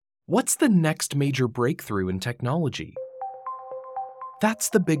What's the next major breakthrough in technology? That's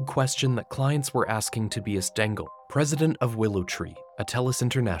the big question that clients were asking Tobias Dengel, president of WillowTree, a TELUS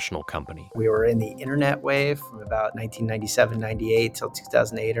International company. We were in the internet wave from about 1997, 98 till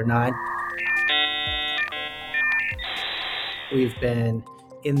 2008 or 9. We've been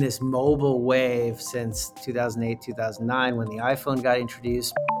in this mobile wave since 2008, 2009 when the iPhone got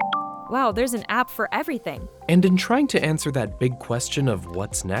introduced. Wow, there's an app for everything. And in trying to answer that big question of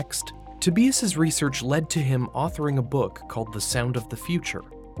what's next, Tobias's research led to him authoring a book called The Sound of the Future,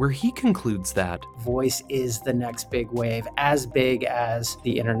 where he concludes that voice is the next big wave, as big as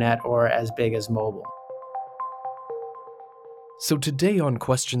the internet or as big as mobile. So today on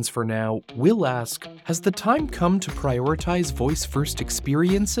Questions for Now, we'll ask, has the time come to prioritize voice-first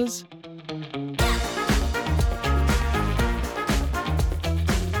experiences?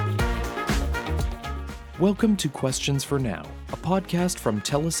 Welcome to Questions for Now, a podcast from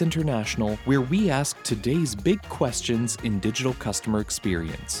TELUS International where we ask today's big questions in digital customer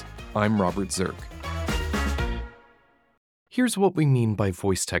experience. I'm Robert Zirk. Here's what we mean by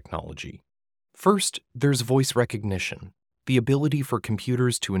voice technology. First, there's voice recognition, the ability for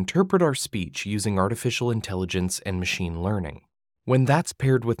computers to interpret our speech using artificial intelligence and machine learning. When that's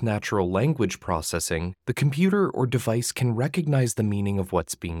paired with natural language processing, the computer or device can recognize the meaning of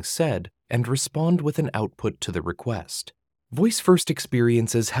what's being said and respond with an output to the request. Voice-first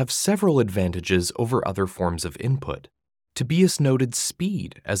experiences have several advantages over other forms of input. Tobias noted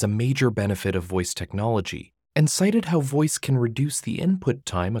speed as a major benefit of voice technology and cited how voice can reduce the input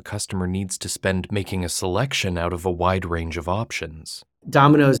time a customer needs to spend making a selection out of a wide range of options.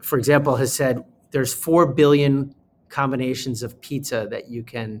 Domino's, for example, has said there's 4 billion combinations of pizza that you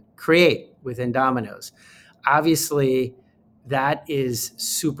can create within Domino's. Obviously, that is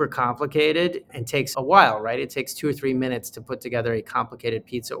super complicated and takes a while, right? It takes 2 or 3 minutes to put together a complicated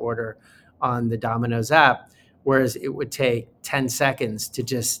pizza order on the Domino's app, whereas it would take 10 seconds to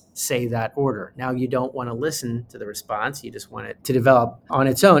just say that order. Now, you don't want to listen to the response. You just want it to develop on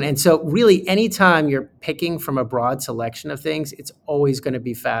its own. And so really, anytime you're picking from a broad selection of things, it's always going to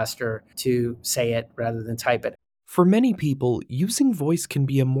be faster to say it rather than type it. For many people, using voice can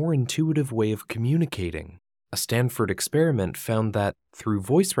be a more intuitive way of communicating. A Stanford experiment found that, through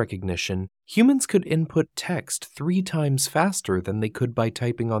voice recognition, humans could input text 3 times faster than they could by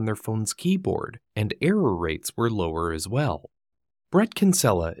typing on their phone's keyboard, and error rates were lower as well. Brett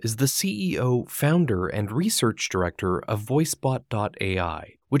Kinsella is the CEO, founder, and research director of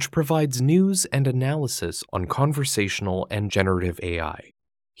VoiceBot.ai, which provides news and analysis on conversational and generative AI.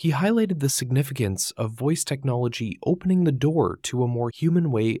 He highlighted the significance of voice technology opening the door to a more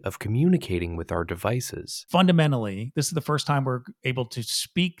human way of communicating with our devices. Fundamentally, this is the first time we're able to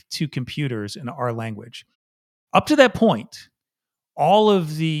speak to computers in our language. Up to that point, all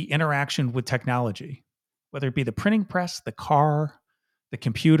of the interaction with technology, whether it be the printing press, the car, the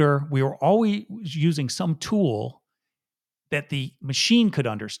computer, we were always using some tool that the machine could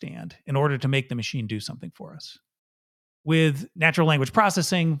understand in order to make the machine do something for us. With natural language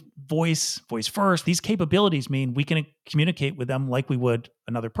processing, voice first, these capabilities mean we can communicate with them like we would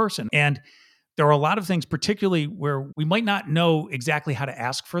another person. And there are a lot of things, particularly where we might not know exactly how to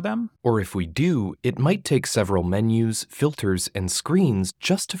ask for them. Or if we do, it might take several menus, filters, and screens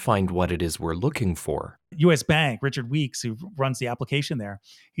just to find what it is we're looking for. US Bank, Richard Weeks, who runs the application there,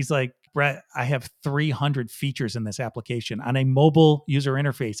 he's like, Brett, I have 300 features in this application. On a mobile user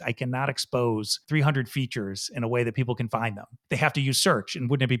interface, I cannot expose 300 features in a way that people can find them. They have to use search, and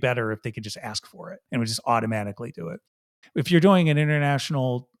wouldn't it be better if they could just ask for it and would just automatically do it? If you're doing an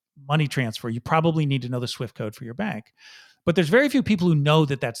international money transfer, you probably need to know the SWIFT code for your bank. But there's very few people who know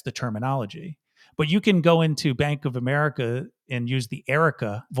that that's the terminology. But you can go into Bank of America and use the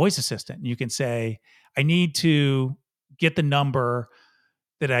Erica voice assistant. And you can say, I need to get the number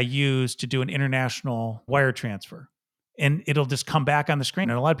that I use to do an international wire transfer. And it'll just come back on the screen.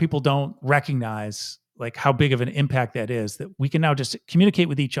 And a lot of people don't recognize like how big of an impact that is, that we can now just communicate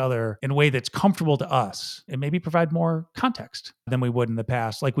with each other in a way that's comfortable to us and maybe provide more context than we would in the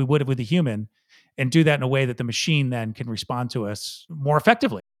past, like we would with a human, and do that in a way that the machine then can respond to us more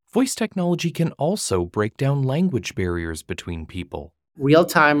effectively. Voice technology can also break down language barriers between people.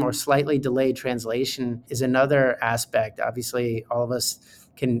 Real-time or slightly delayed translation is another aspect. Obviously, all of us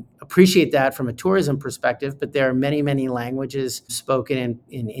can appreciate that from a tourism perspective, but there are many, many languages spoken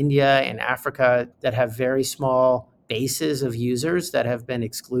in India and Africa that have very small bases of users that have been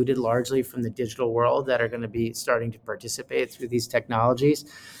excluded largely from the digital world that are going to be starting to participate through these technologies.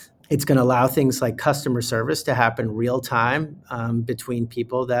 It's going to allow things like customer service to happen real time between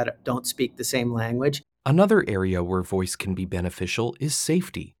people that don't speak the same language. Another area where voice can be beneficial is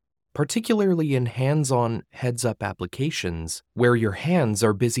safety. particularly in hands-on, heads-up applications where your hands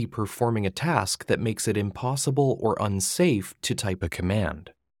are busy performing a task that makes it impossible or unsafe to type a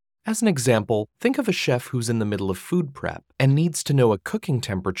command. As an example, think of a chef who's in the middle of food prep and needs to know a cooking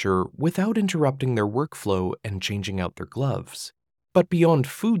temperature without interrupting their workflow and changing out their gloves. But beyond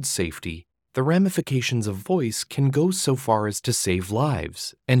food safety, the ramifications of voice can go so far as to save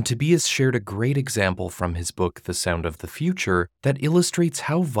lives, and Tobias shared a great example from his book, The Sound of the Future, that illustrates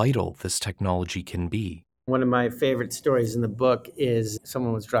how vital this technology can be. One of my favorite stories in the book is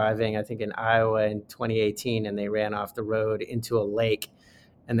someone was driving, I think in Iowa in 2018, and they ran off the road into a lake,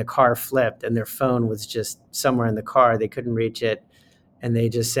 and the car flipped, and their phone was just somewhere in the car. They couldn't reach it. And they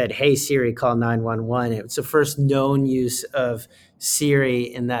just said, "Hey, Siri, call 911. It's the first known use of Siri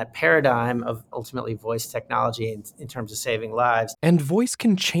in that paradigm of ultimately voice technology in terms of saving lives. And voice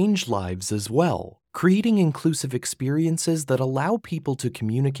can change lives as well, creating inclusive experiences that allow people to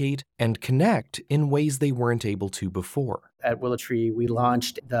communicate and connect in ways they weren't able to before. At WillowTree, we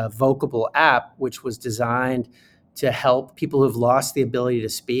launched the Vocable app, which was designed to help people who've lost the ability to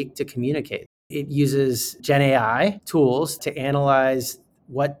speak to communicate. It uses Gen AI tools to analyze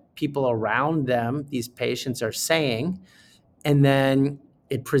what people around them, these patients, are saying, and then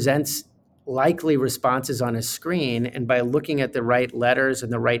it presents likely responses on a screen. And by looking at the right letters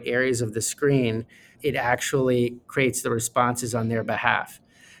and the right areas of the screen, it actually creates the responses on their behalf.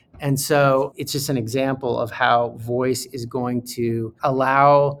 And so it's just an example of how voice is going to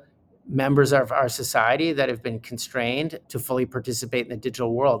allow members of our society that have been constrained to fully participate in the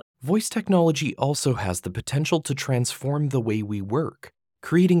digital world. Voice technology also has the potential to transform the way we work,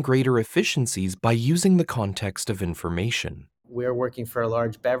 creating greater efficiencies by using the context of information. We're working for a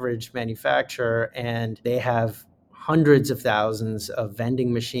large beverage manufacturer, and they have hundreds of thousands of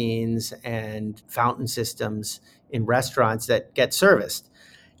vending machines and fountain systems in restaurants that get serviced.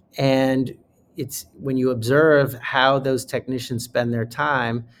 And it's when you observe how those technicians spend their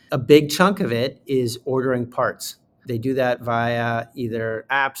time, a big chunk of it is ordering parts. They do that via either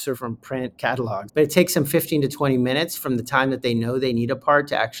apps or from print catalogs. But it takes them 15 to 20 minutes from the time that they know they need a part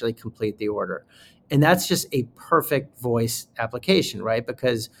to actually complete the order. And that's just a perfect voice application, right?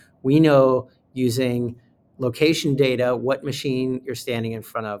 Because we know using location data what machine you're standing in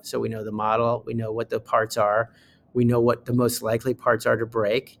front of. So we know the model, we know what the parts are, we know what the most likely parts are to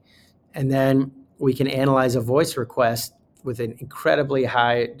break. And then we can analyze a voice request with an incredibly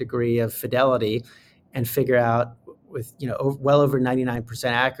high degree of fidelity and figure out with well over 99%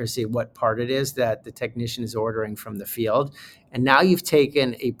 accuracy what part it is that the technician is ordering from the field. And now you've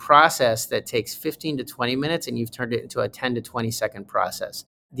taken a process that takes 15 to 20 minutes and you've turned it into a 10 to 20 second process.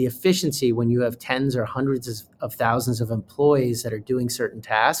 The efficiency when you have tens or hundreds of thousands of employees that are doing certain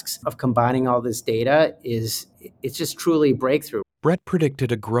tasks of combining all this data it's just truly a breakthrough. Brett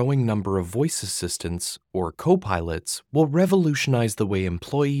predicted a growing number of voice assistants, or co-pilots, will revolutionize the way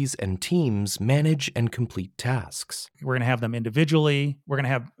employees and teams manage and complete tasks. We're going to have them individually.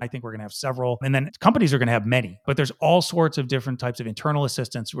 I think we're going to have several. And then companies are going to have many. But there's all sorts of different types of internal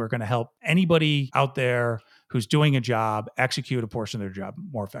assistants who are going to help anybody out there who's doing a job execute a portion of their job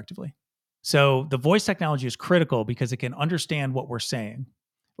more effectively. So the voice technology is critical because it can understand what we're saying.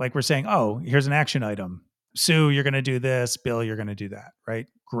 Like we're saying, oh, here's an action item. Sue, you're going to do this. Bill, you're going to do that, right?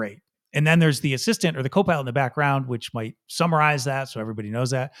 Great. And then there's the assistant or the co-pilot in the background, which might summarize that so everybody knows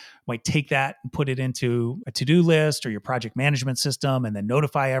that, might take that and put it into a to-do list or your project management system and then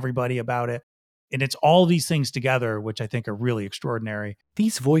notify everybody about it. And it's all these things together, which I think are really extraordinary.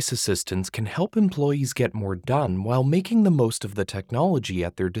 These voice assistants can help employees get more done while making the most of the technology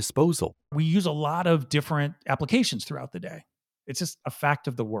at their disposal. We use a lot of different applications throughout the day. It's just a fact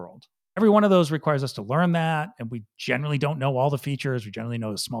of the world. Every one of those requires us to learn that, and we generally don't know all the features. We generally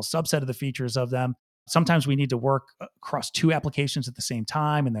know a small subset of the features of them. Sometimes we need to work across two applications at the same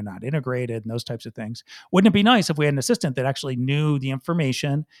time, and they're not integrated and those types of things. Wouldn't it be nice if we had an assistant that actually knew the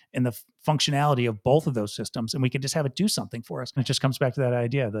information and the functionality of both of those systems, and we could just have it do something for us? And it just comes back to that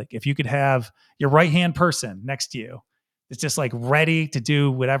idea. Like if you could have your right-hand person next to you, it's just like ready to do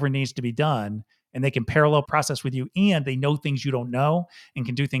whatever needs to be done, and they can parallel process with you, and they know things you don't know and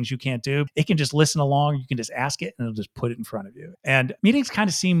can do things you can't do. It can just listen along. You can just ask it and it'll just put it in front of you. And meetings kind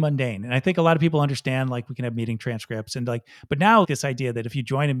of seem mundane. And I think a lot of people understand, like, we can have meeting transcripts and but now this idea that if you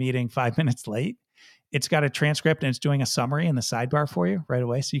join a meeting 5 minutes late, it's got a transcript and it's doing a summary in the sidebar for you right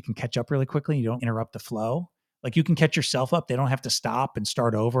away. So you can catch up really quickly. You don't interrupt the flow. Like you can catch yourself up. They don't have to stop and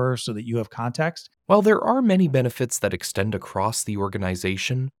start over so that you have context. While there are many benefits that extend across the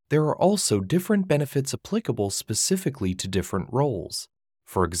organization, there are also different benefits applicable specifically to different roles.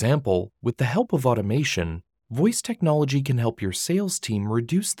 For example, with the help of automation, Voice technology can help your sales team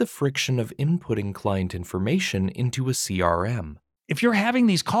reduce the friction of inputting client information into a CRM. If you're having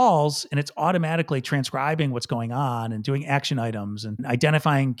these calls and it's automatically transcribing what's going on and doing action items and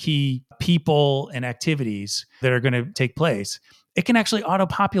identifying key people and activities that are going to take place, it can actually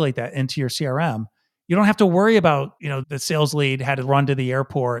auto-populate that into your CRM. You don't have to worry about, the sales lead had to run to the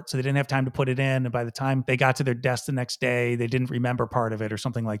airport, so they didn't have time to put it in. And by the time they got to their desk the next day, they didn't remember part of it or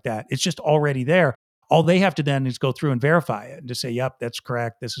something like that. It's just already there. All they have to then is go through and verify it and just say, yep, that's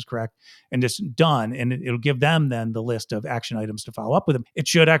correct, this is correct, and just done. And it'll give them then the list of action items to follow up with them. It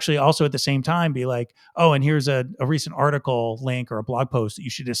should actually also at the same time be like, oh, and here's a recent article link or a blog post that you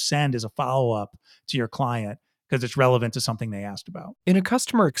should just send as a follow-up to your client because it's relevant to something they asked about. In a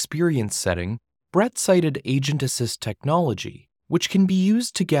customer experience setting, Brett cited Agent Assist technology, which can be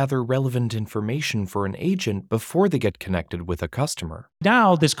used to gather relevant information for an agent before they get connected with a customer.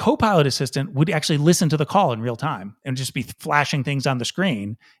 Now, this Copilot assistant would actually listen to the call in real time and just be flashing things on the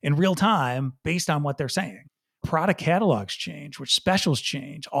screen in real time based on what they're saying. Product catalogs change, which specials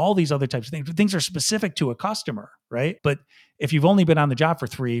change, all these other types of things. Things are specific to a customer, right? But if you've only been on the job for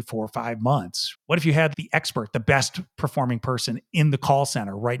 3, 4, 5 months, what if you had the expert, the best performing person in the call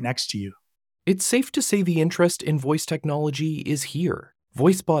center right next to you? It's safe to say the interest in voice technology is here.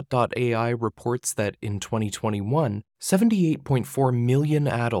 VoiceBot.ai reports that in 2021, 78.4 million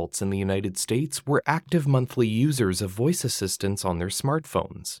adults in the United States were active monthly users of voice assistants on their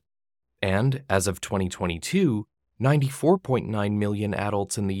smartphones. And as of 2022, 94.9 million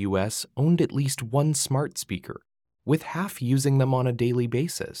adults in the US owned at least one smart speaker, with half using them on a daily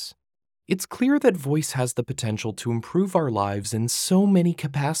basis. It's clear that voice has the potential to improve our lives in so many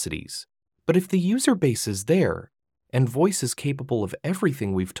capacities. But if the user base is there, and voice is capable of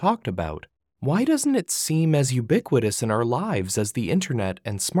everything we've talked about, why doesn't it seem as ubiquitous in our lives as the internet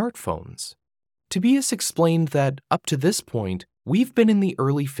and smartphones? Tobias explained that, up to this point, we've been in the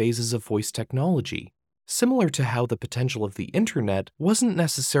early phases of voice technology, similar to how the potential of the internet wasn't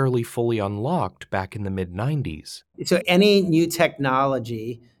necessarily fully unlocked back in the mid-90s. So any new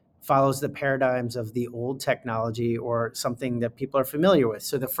technology follows the paradigms of the old technology or something that people are familiar with.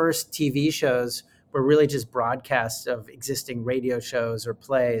 So the first TV shows were really just broadcasts of existing radio shows or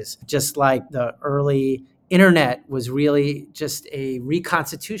plays, just like the early internet was really just a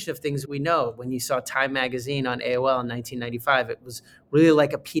reconstitution of things we know. When you saw Time magazine on AOL in 1995, it was really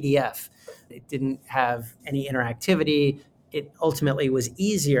like a PDF. It didn't have any interactivity. It ultimately was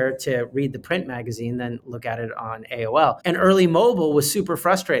easier to read the print magazine than look at it on AOL. And early mobile was super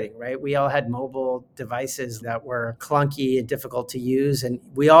frustrating, right? We all had mobile devices that were clunky and difficult to use. And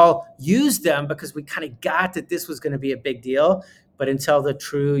we all used them because we kind of got that this was going to be a big deal. But until the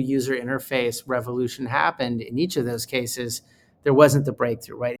true user interface revolution happened in each of those cases, there wasn't the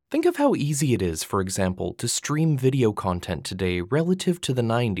breakthrough, right? Think of how easy it is, for example, to stream video content today relative to the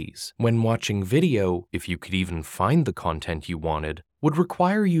 90s, when watching video, if you could even find the content you wanted, would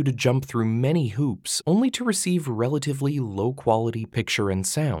require you to jump through many hoops only to receive relatively low-quality picture and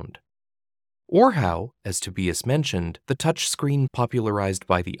sound. Or how, as Tobias mentioned, the touchscreen popularized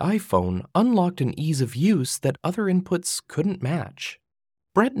by the iPhone unlocked an ease of use that other inputs couldn't match.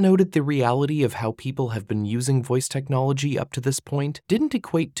 Brett noted the reality of how people have been using voice technology up to this point didn't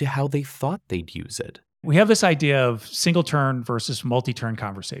equate to how they thought they'd use it. We have this idea of single-turn versus multi-turn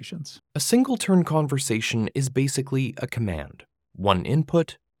conversations. A single-turn conversation is basically a command. One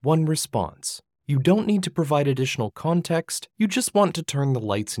input, one response. You don't need to provide additional context, you just want to turn the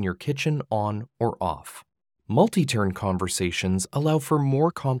lights in your kitchen on or off. Multi-turn conversations allow for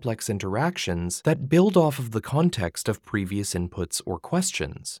more complex interactions that build off of the context of previous inputs or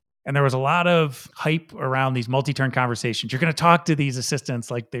questions. And there was a lot of hype around these multi-turn conversations. You're going to talk to these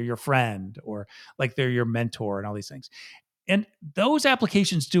assistants like they're your friend or like they're your mentor and all these things. And those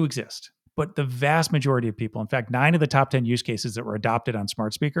applications do exist. But the vast majority of people, in fact, 9 of the top 10 use cases that were adopted on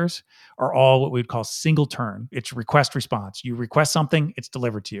smart speakers are all what we'd call single turn. It's request response. You request something, it's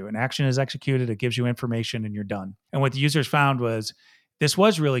delivered to you. An action is executed, it gives you information, and you're done. And what the users found was this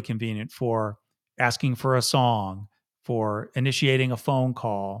was really convenient for asking for a song, for initiating a phone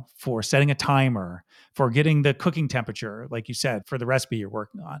call, for setting a timer, for getting the cooking temperature, like you said, for the recipe you're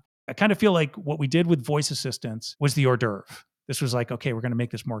working on. I kind of feel like what we did with voice assistants was the hors d'oeuvre. This was like, okay, we're going to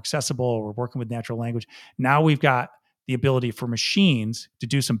make this more accessible. We're working with natural language. Now we've got the ability for machines to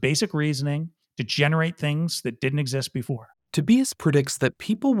do some basic reasoning, to generate things that didn't exist before. Tobias predicts that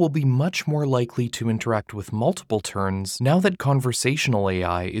people will be much more likely to interact with multiple turns now that conversational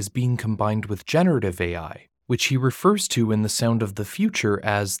AI is being combined with generative AI, which he refers to in The Sound of the Future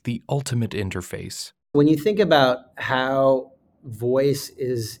as the ultimate interface. When you think about how voice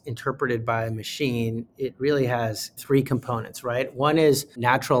is interpreted by a machine, it really has three components, right? One is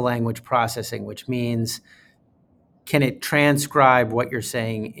natural language processing, which means can it transcribe what you're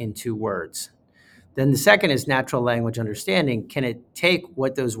saying into words? Then the second is natural language understanding. Can it take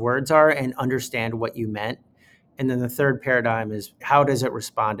what those words are and understand what you meant? And then the third paradigm is how does it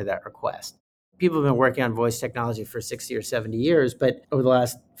respond to that request? People have been working on voice technology for 60 or 70 years, but over the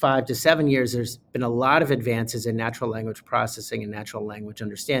last 5 to 7 years, there's been a lot of advances in natural language processing and natural language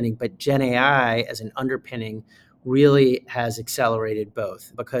understanding. But Gen AI as an underpinning really has accelerated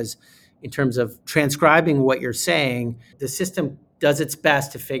both, because in terms of transcribing what you're saying, the system does its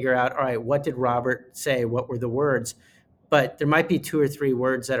best to figure out, all right, what did Robert say? What were the words? But there might be 2 or 3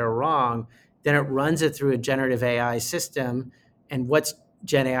 words that are wrong. Then it runs it through a generative AI system. And what's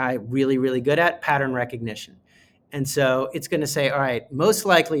Gen AI really, really good at? Pattern recognition. And so it's going to say, all right, most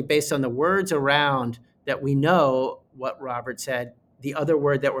likely based on the words around that we know what Robert said, the other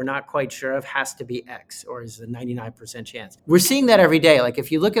word that we're not quite sure of has to be X, or is a 99% chance. We're seeing that every day. Like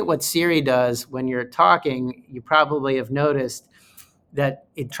if you look at what Siri does when you're talking, you probably have noticed that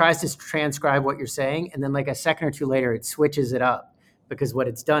it tries to transcribe what you're saying, and then like a second or two later, it switches it up, because what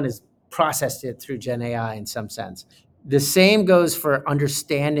it's done is processed it through Gen AI in some sense. The same goes for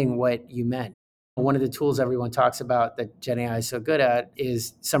understanding what you meant. One of the tools everyone talks about that Gen AI is so good at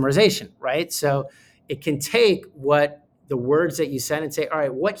is summarization, right? So it can take what the words that you send and say, all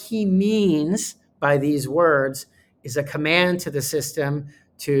right, what he means by these words is a command to the system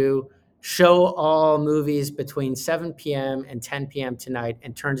to show all movies between 7 p.m. and 10 p.m. tonight,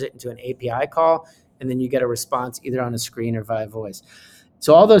 and turns it into an API call. And then you get a response either on a screen or via voice.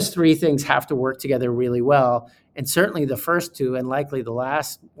 So all those three things have to work together really well. And certainly the first two, and likely the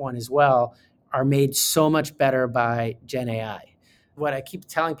last one as well, are made so much better by Gen AI. What I keep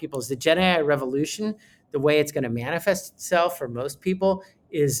telling people is the Gen AI revolution, the way it's going to manifest itself for most people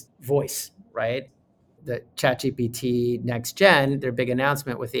is voice, right? The ChatGPT Next Gen, their big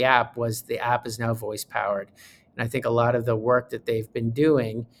announcement with the app was the app is now voice powered. And I think a lot of the work that they've been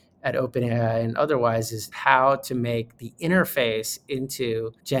doing at OpenAI and otherwise is how to make the interface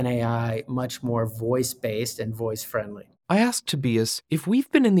into Gen AI much more voice-based and voice-friendly. I asked Tobias, if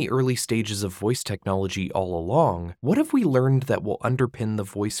we've been in the early stages of voice technology all along, what have we learned that will underpin the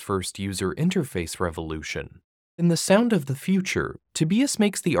voice-first user interface revolution? In The Sound of the Future, Tobias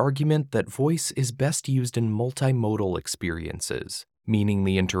makes the argument that voice is best used in multimodal experiences, meaning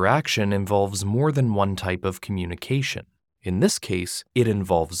the interaction involves more than one type of communication. In this case, it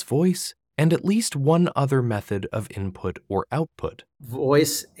involves voice and at least one other method of input or output.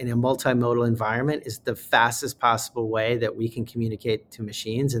 Voice in a multimodal environment is the fastest possible way that we can communicate to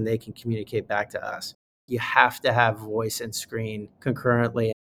machines and they can communicate back to us. You have to have voice and screen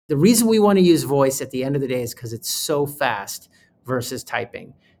concurrently. The reason we want to use voice at the end of the day is because it's so fast versus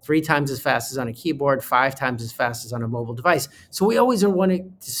typing. 3 times as fast as on a keyboard, 5 times as fast as on a mobile device. So we always are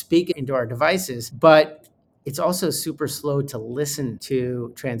wanting to speak into our devices, but it's also super slow to listen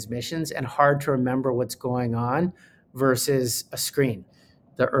to transmissions and hard to remember what's going on versus a screen.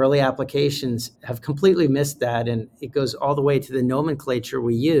 The early applications have completely missed that, and it goes all the way to the nomenclature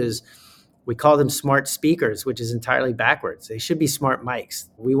we use. We call them smart speakers, which is entirely backwards. They should be smart mics.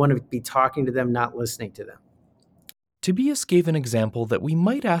 We want to be talking to them, not listening to them. Tobias gave an example that we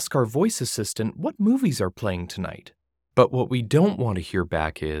might ask our voice assistant what movies are playing tonight. But what we don't want to hear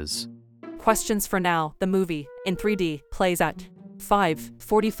back is, Questions for Now, the movie, in 3D, plays at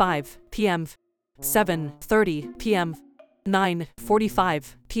 5:45 p.m., 7:30 p.m.,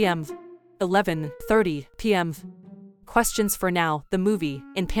 9:45 p.m., 11:30 p.m. Questions for Now, the movie,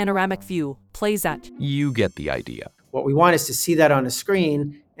 in panoramic view, plays at. You get the idea. What we want is to see that on a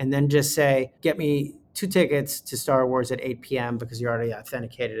screen and then just say, get me 2 tickets to Star Wars at 8 p.m. because you're already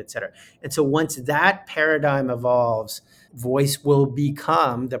authenticated, et cetera. And so once that paradigm evolves, voice will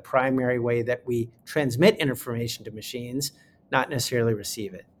become the primary way that we transmit information to machines, not necessarily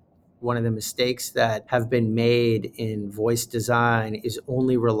receive it. One of the mistakes that have been made in voice design is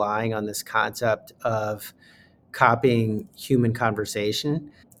only relying on this concept of copying human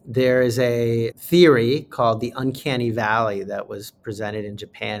conversation. There is a theory called the uncanny valley that was presented in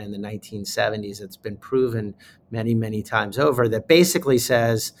Japan in the 1970s. It's been proven many, many times over that basically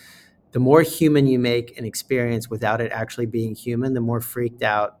says the more human you make an experience without it actually being human, the more freaked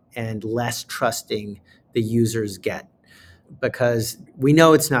out and less trusting the users get, because we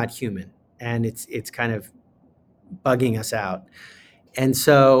know it's not human and it's kind of bugging us out. And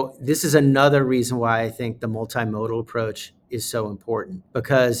so this is another reason why I think the multimodal approach is so important,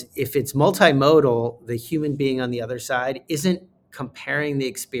 because if it's multimodal, the human being on the other side isn't comparing the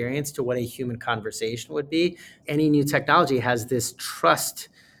experience to what a human conversation would be. Any new technology has this trust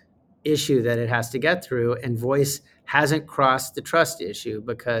issue that it has to get through, and voice hasn't crossed the trust issue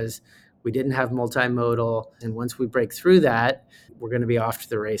because we didn't have multimodal. And once we break through that, we're going to be off to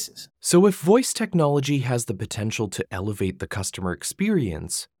the races. So if voice technology has the potential to elevate the customer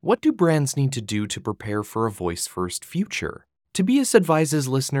experience, what do brands need to do to prepare for a voice-first future? Tobias advises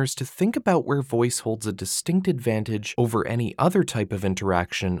listeners to think about where voice holds a distinct advantage over any other type of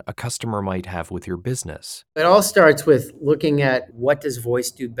interaction a customer might have with your business. It all starts with looking at what does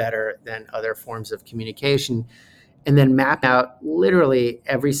voice do better than other forms of communication, and then map out literally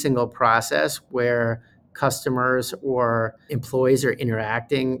every single process where customers or employees are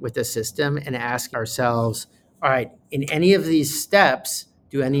interacting with the system, and ask ourselves, all right, in any of these steps,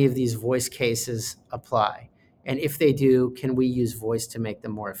 do any of these voice cases apply? And if they do, can we use voice to make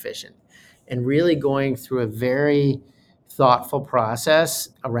them more efficient? And really going through a very thoughtful process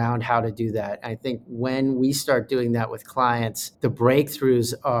around how to do that. I think when we start doing that with clients, the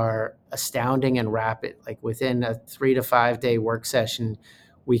breakthroughs are astounding and rapid. Like within a 3 to 5 day work session,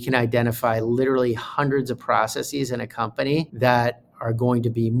 we can identify literally hundreds of processes in a company that are going to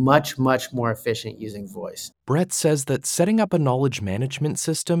be much, much more efficient using voice. Brett says that setting up a knowledge management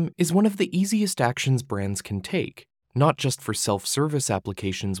system is one of the easiest actions brands can take, not just for self-service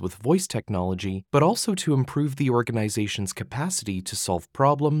applications with voice technology, but also to improve the organization's capacity to solve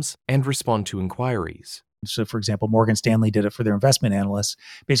problems and respond to inquiries. So, for example, Morgan Stanley did it for their investment analysts,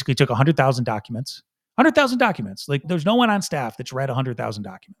 basically took 100,000 documents. 100,000 documents. Like there's no one on staff that's read 100,000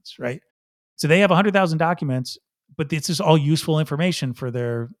 documents, right? So they have 100,000 documents, but this is all useful information for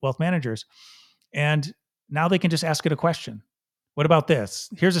their wealth managers. And now they can just ask it a question. What about this?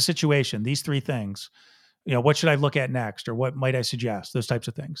 Here's a situation, these 3 things. What should I look at next? Or what might I suggest? Those types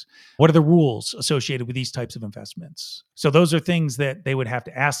of things. What are the rules associated with these types of investments? So those are things that they would have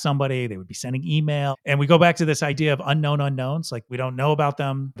to ask somebody. They would be sending email. And we go back to this idea of unknown unknowns. Like we don't know about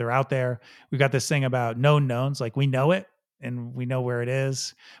them. They're out there. We've got this thing about known knowns. Like we know it and we know where it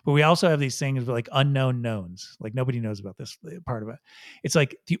is. But we also have these things like unknown knowns. Like nobody knows about this part of it. It's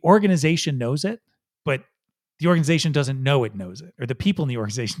like the organization knows it, but the organization doesn't know it knows it, or the people in the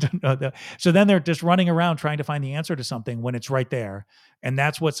organization don't know that. So then they're just running around trying to find the answer to something when it's right there. And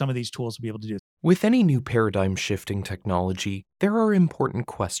that's what some of these tools will be able to do. With any new paradigm-shifting technology, there are important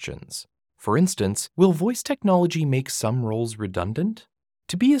questions. For instance, will voice technology make some roles redundant?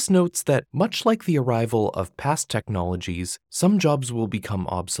 Tobias notes that, much like the arrival of past technologies, some jobs will become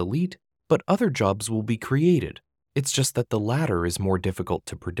obsolete, but other jobs will be created. It's just that the latter is more difficult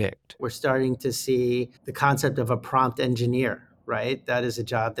to predict. We're starting to see the concept of a prompt engineer, right? That is a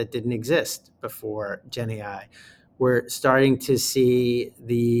job that didn't exist before Gen AI. We're starting to see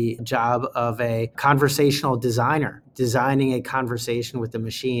the job of a conversational designer, designing a conversation with the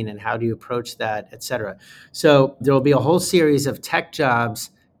machine and how do you approach that, et cetera. So there will be a whole series of tech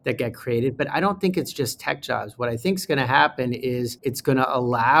jobs that get created, but I don't think it's just tech jobs. What I think is going to happen is it's going to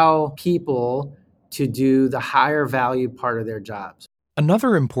allow people to do the higher value part of their jobs.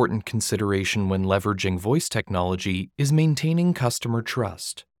 Another important consideration when leveraging voice technology is maintaining customer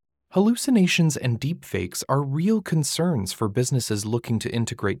trust. Hallucinations and deepfakes are real concerns for businesses looking to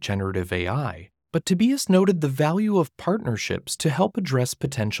integrate generative AI, but Tobias noted the value of partnerships to help address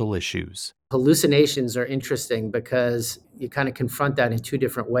potential issues. Hallucinations are interesting because you kind of confront that in 2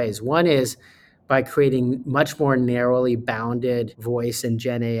 different ways. One is by creating much more narrowly bounded voice and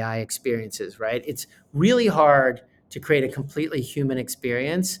Gen AI experiences, right? It's really hard to create a completely human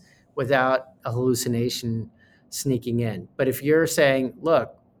experience without a hallucination sneaking in. But if you're saying,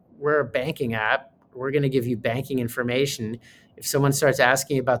 look, we're a banking app, we're going to give you banking information. If someone starts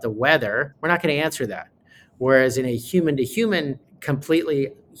asking about the weather, we're not going to answer that. Whereas in a human-to-human,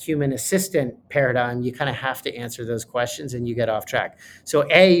 completely human assistant paradigm, you kind of have to answer those questions and you get off track. So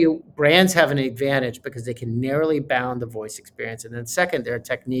brands have an advantage because they can narrowly bound the voice experience. And then second, there are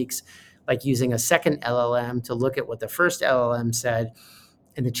techniques like using a second LLM to look at what the first LLM said,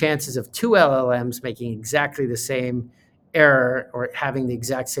 and the chances of 2 LLMs making exactly the same error or having the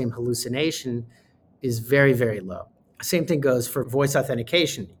exact same hallucination is very, very low. Same thing goes for voice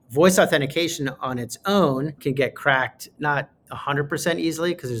authentication. Voice authentication on its own can get cracked, not 100%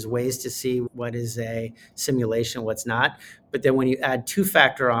 easily, because there's ways to see what is a simulation, what's not. But then when you add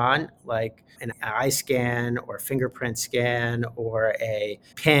 2-factor on, like an eye scan or fingerprint scan or a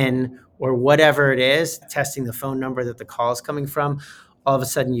PIN or whatever it is, testing the phone number that the call is coming from, all of a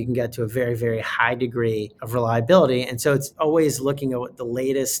sudden you can get to a very, very high degree of reliability. And so it's always looking at what the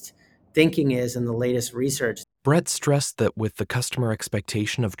latest thinking is and the latest research. Brett stressed that with the customer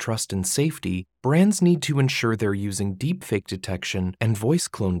expectation of trust and safety, brands need to ensure they're using deepfake detection and voice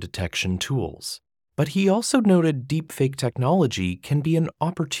clone detection tools. But he also noted deepfake technology can be an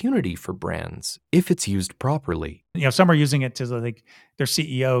opportunity for brands if it's used properly. Some are using it to like their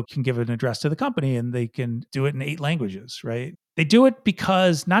CEO can give an address to the company and they can do it in 8 languages, right? They do it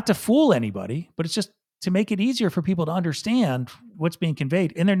because not to fool anybody, but it's just to make it easier for people to understand what's being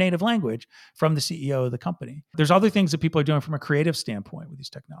conveyed in their native language from the CEO of the company. There's other things that people are doing from a creative standpoint with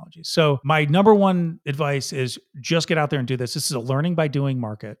these technologies. So my number one advice is just get out there and do this. This is a learning by doing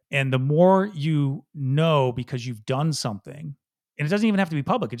market. And the more you know because you've done something, and it doesn't even have to be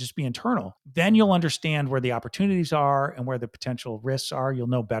public, it just be internal, then you'll understand where the opportunities are and where the potential risks are. You'll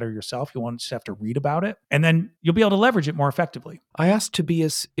know better yourself. You won't just have to read about it. And then you'll be able to leverage it more effectively. I asked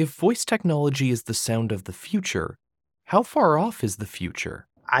Tobias if voice technology is the sound of the future. How far off is the future?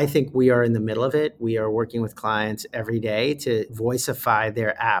 I think we are in the middle of it. We are working with clients every day to voiceify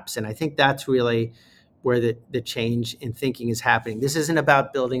their apps. And I think that's really where the change in thinking is happening. This isn't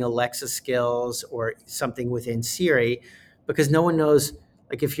about building Alexa skills or something within Siri, because no one knows,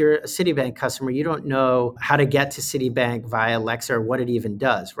 like if you're a Citibank customer, you don't know how to get to Citibank via Alexa or what it even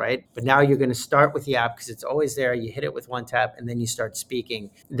does, right? But now you're going to start with the app because it's always there. You hit it with one tap and then you start speaking.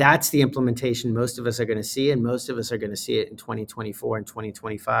 That's the implementation most of us are going to see, and most of us are going to see it in 2024 and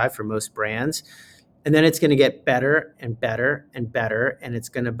 2025 for most brands. And then it's going to get better and better and better, and it's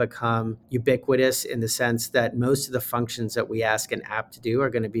going to become ubiquitous in the sense that most of the functions that we ask an app to do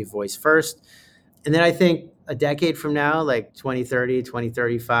are going to be voice first. And then I think a decade from now, like 2030,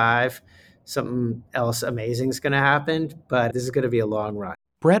 2035, something else amazing is going to happen, but this is going to be a long run.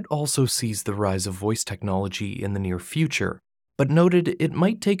 Brett also sees the rise of voice technology in the near future, but noted it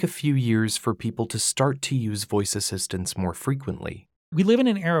might take a few years for people to start to use voice assistants more frequently. We live in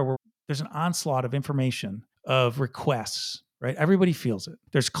an era where there's an onslaught of information, of requests, right? Everybody feels it.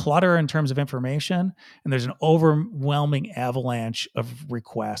 There's clutter in terms of information, and there's an overwhelming avalanche of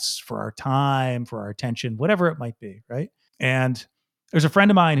requests for our time, for our attention, whatever it might be, right? And there's a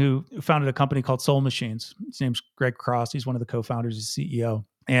friend of mine who founded a company called Soul Machines. His name's Greg Cross. He's one of the co-founders, he's CEO.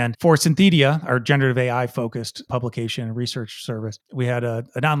 And for Synthedia, our generative AI-focused publication and research service, we had an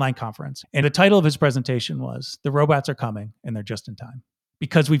online conference. And the title of his presentation was, "The Robots Are Coming, and They're Just in Time."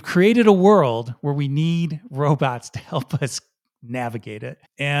 Because we've created a world where we need robots to help us navigate it.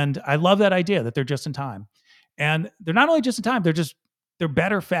 And I love that idea that they're just in time. And they're not only just in time, they're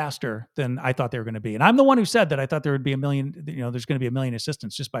better faster than I thought they were going to be. And I'm the one who said that I thought there would be there's going to be 1 million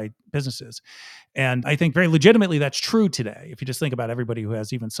assistants just by businesses. And I think very legitimately that's true today. If you just think about everybody who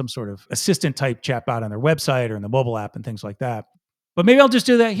has even some sort of assistant type chatbot on their website or in the mobile app and things like that. But maybe I'll just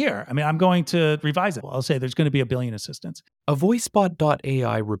do that here. I mean, I'm going to revise it. I'll say there's going to be 1 billion assistants. A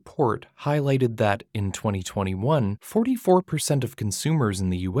VoiceBot.ai report highlighted that in 2021, 44% of consumers in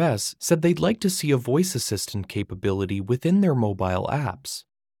the US said they'd like to see a voice assistant capability within their mobile apps.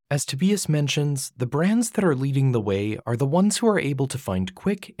 As Tobias mentions, the brands that are leading the way are the ones who are able to find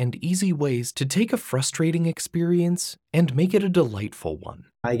quick and easy ways to take a frustrating experience and make it a delightful one.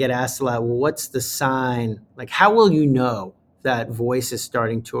 I get asked a lot, well, what's the sign? Like, how will you know that voice is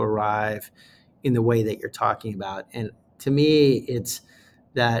starting to arrive in the way that you're talking about? And to me, it's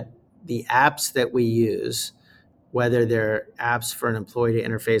that the apps that we use, whether they're apps for an employee to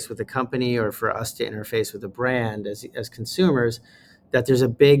interface with a company or for us to interface with a brand as consumers, that there's a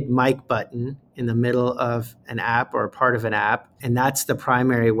big mic button in the middle of an app or a part of an app. And that's the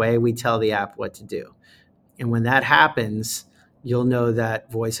primary way we tell the app what to do. And when that happens, you'll know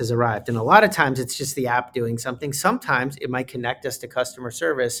that voice has arrived. And a lot of times it's just the app doing something. Sometimes it might connect us to customer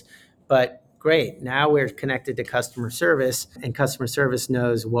service, but great, now we're connected to customer service, and customer service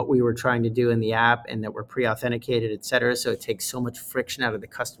knows what we were trying to do in the app and that we're pre-authenticated, et cetera. So it takes so much friction out of the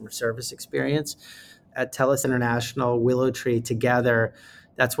customer service experience. At TELUS International, WillowTree, together,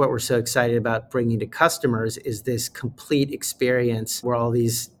 that's what we're so excited about bringing to customers, is this complete experience where all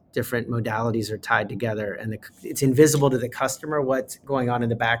these different modalities are tied together, and it's invisible to the customer what's going on in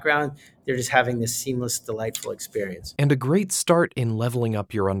the background. They're just having this seamless, delightful experience. And a great start in leveling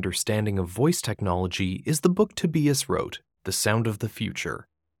up your understanding of voice technology is the book Tobias wrote, The Sound of the Future.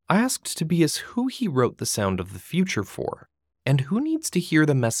 I asked Tobias who he wrote The Sound of the Future for, and who needs to hear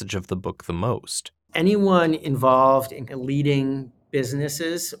the message of the book the most. Anyone involved in leading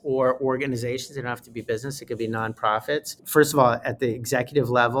businesses or organizations, they don't have to be business, it could be nonprofits. First of all, at the executive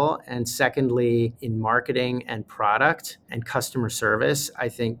level, and secondly, in marketing and product and customer service, I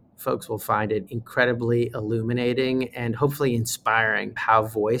think folks will find it incredibly illuminating and hopefully inspiring how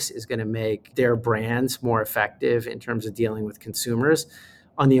voice is going to make their brands more effective in terms of dealing with consumers.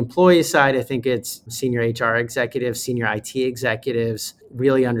 On the employee side, I think it's senior HR executives, senior IT executives,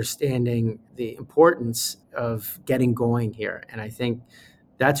 really understanding the importance of getting going here. And I think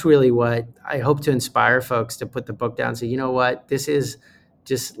that's really what I hope to inspire folks to put the book down and say, you know what, this is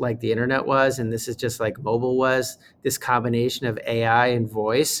just like the internet was, and this is just like mobile was. This combination of AI and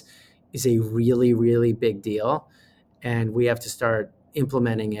voice is a really, really big deal. And we have to start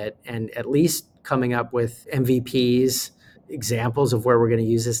implementing it and at least coming up with MVPs, examples of where we're going to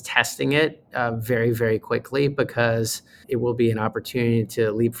use this, testing it very, very quickly, because it will be an opportunity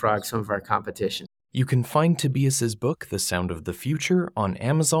to leapfrog some of our competition. You can find Tobias's book, The Sound of the Future, on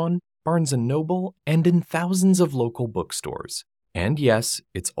Amazon, Barnes & Noble, and in thousands of local bookstores. And yes,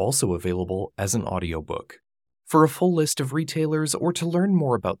 it's also available as an audiobook. For a full list of retailers or to learn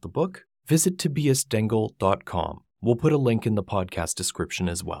more about the book, visit tobiasdengel.com. We'll put a link in the podcast description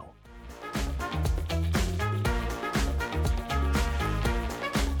as well.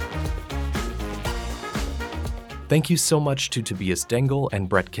 Thank you so much to Tobias Dengel and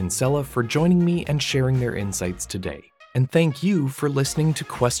Brett Kinsella for joining me and sharing their insights today. And thank you for listening to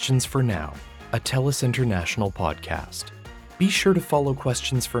Questions for Now, a TELUS International podcast. Be sure to follow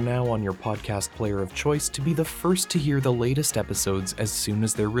Questions for Now on your podcast player of choice to be the first to hear the latest episodes as soon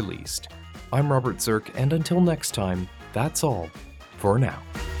as they're released. I'm Robert Zirk, and until next time, that's all for now.